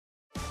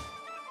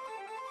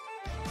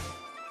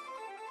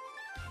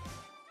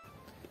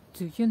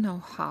Do you know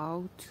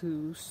how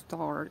to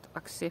start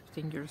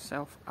accepting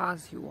yourself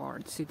as you are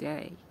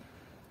today?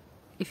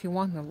 If you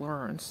want to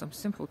learn some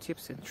simple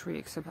tips and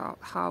tricks about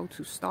how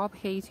to stop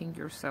hating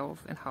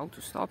yourself and how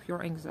to stop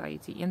your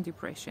anxiety and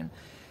depression,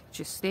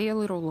 just stay a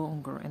little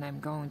longer and I'm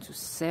going to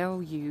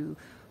sell you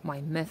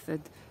my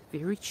method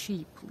very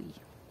cheaply.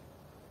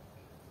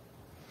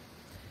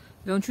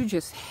 Don't you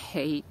just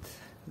hate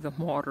the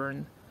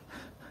modern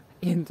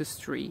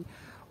industry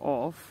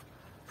of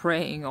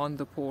preying on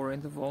the poor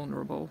and the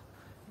vulnerable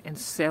and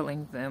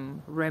selling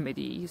them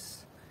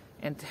remedies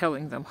and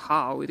telling them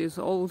how it is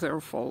all their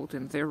fault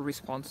and their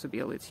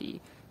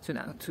responsibility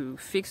to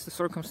fix the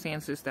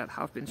circumstances that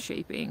have been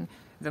shaping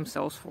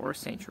themselves for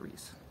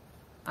centuries?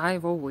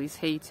 I've always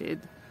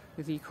hated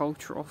the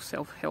culture of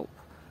self-help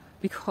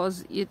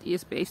because it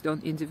is based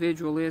on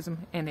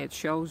individualism and it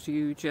shows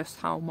you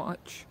just how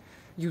much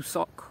you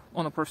suck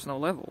on a personal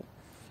level.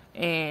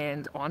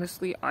 And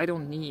honestly, I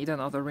don't need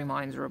another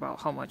reminder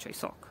about how much I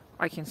suck.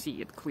 I can see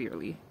it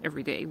clearly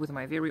every day with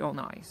my very own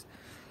eyes.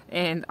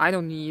 And I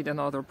don't need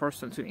another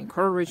person to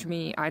encourage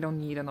me. I don't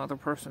need another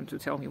person to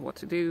tell me what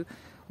to do.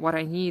 What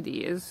I need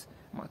is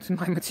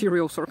my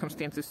material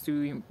circumstances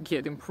to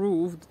get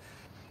improved.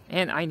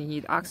 And I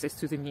need access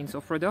to the means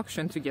of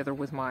production together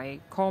with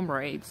my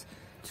comrades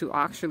to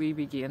actually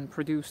begin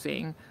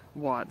producing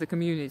what the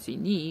community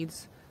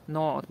needs,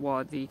 not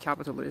what the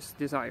capitalists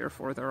desire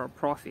for their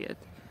profit.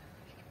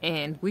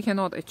 And we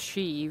cannot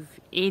achieve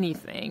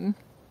anything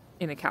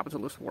in a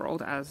capitalist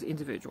world as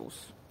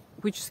individuals.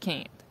 We just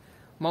can't.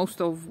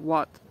 Most of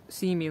what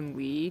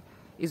seemingly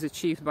is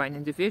achieved by an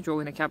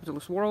individual in a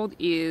capitalist world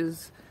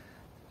is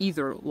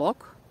either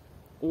luck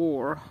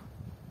or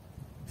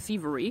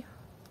thievery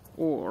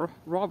or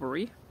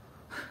robbery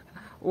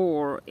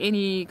or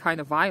any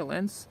kind of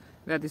violence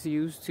that is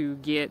used to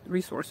get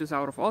resources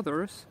out of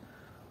others,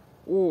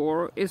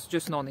 or it's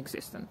just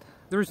non-existent.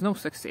 There is no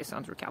success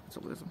under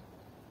capitalism.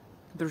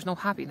 There's no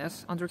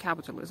happiness under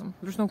capitalism.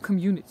 There's no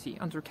community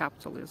under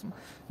capitalism.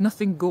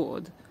 Nothing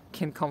good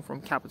can come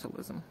from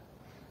capitalism.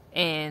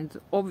 And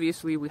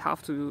obviously we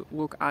have to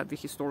look at the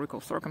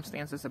historical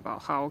circumstances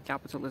about how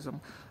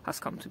capitalism has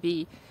come to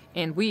be.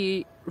 And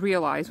we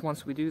realize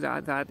once we do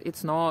that, that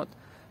it's not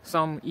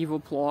some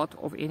evil plot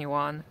of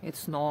anyone.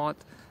 It's not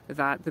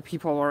that the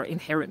people are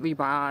inherently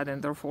bad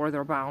and therefore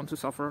they're bound to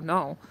suffer.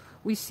 No,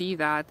 we see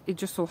that it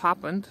just so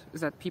happened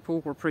that people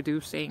were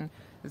producing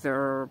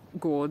their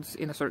goods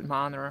in a certain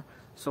manner.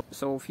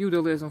 So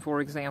feudalism,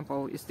 for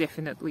example, is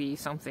definitely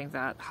something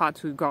that had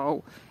to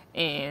go,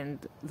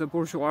 and the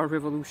bourgeois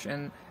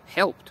revolution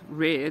helped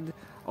rid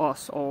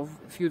us of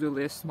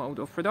feudalist mode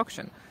of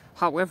production.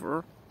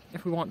 However,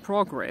 if we want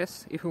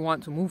progress, if we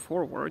want to move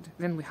forward,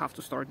 then we have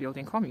to start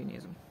building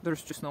communism.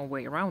 There's just no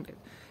way around it.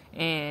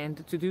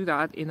 And to do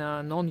that in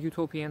a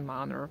non-utopian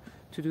manner,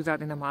 to do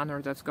that in a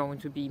manner that's going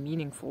to be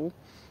meaningful,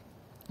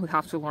 we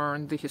have to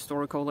learn the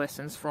historical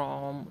lessons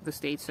from the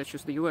states such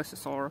as the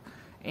USSR,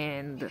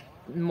 and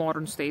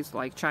modern states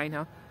like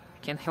China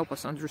can help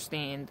us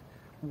understand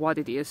what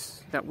it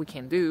is that we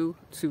can do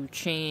to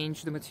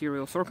change the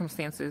material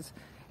circumstances,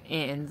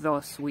 and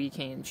thus we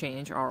can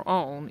change our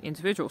own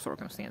individual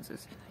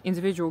circumstances.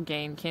 Individual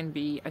gain can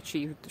be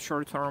achieved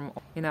short term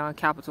in a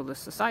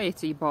capitalist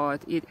society,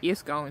 but it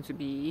is going to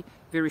be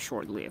very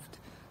short-lived.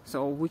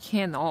 So we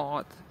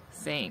cannot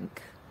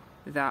think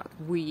that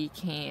we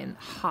can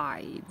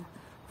hide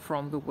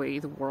from the way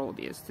the world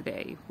is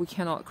today. We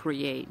cannot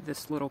create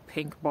this little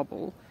pink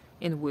bubble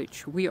in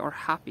which we are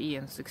happy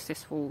and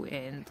successful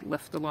and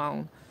left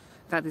alone.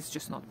 That is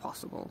just not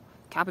possible.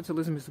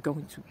 Capitalism is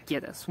going to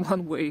get us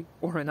one way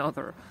or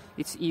another.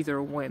 It's either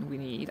when we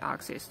need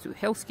access to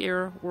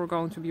healthcare, we're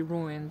going to be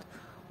ruined,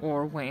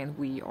 or when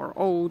we are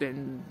old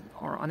and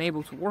are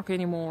unable to work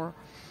anymore.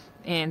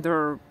 And there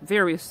are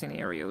various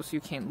scenarios.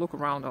 You can look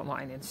around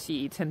online and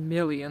see 10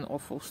 million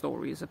awful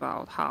stories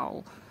about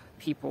how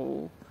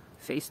people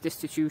face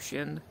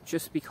destitution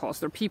just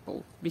because they're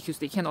people, because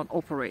they cannot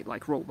operate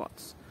like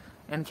robots.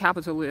 And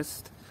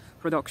capitalist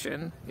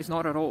production is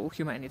not at all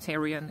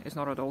humanitarian, it's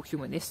not at all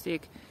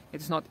humanistic,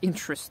 it's not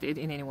interested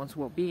in anyone's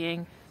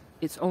well-being.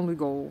 Its only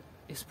goal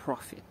is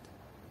profit.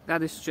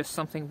 That is just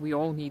something we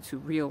all need to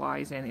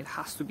realize, and it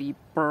has to be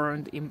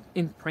burned,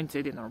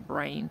 imprinted in our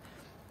brain.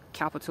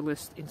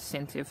 Capitalist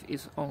incentive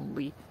is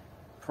only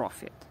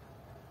profit.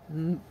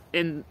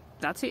 And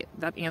that's it.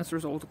 That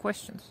answers all the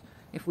questions.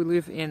 If we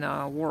live in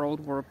a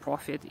world where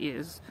profit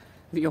is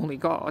the only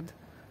God,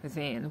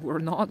 then we're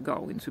not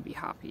going to be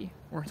happy.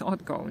 We're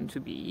not going to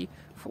be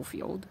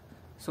fulfilled.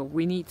 So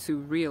we need to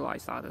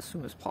realize that as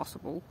soon as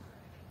possible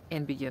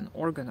and begin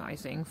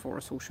organizing for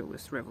a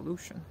socialist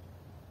revolution.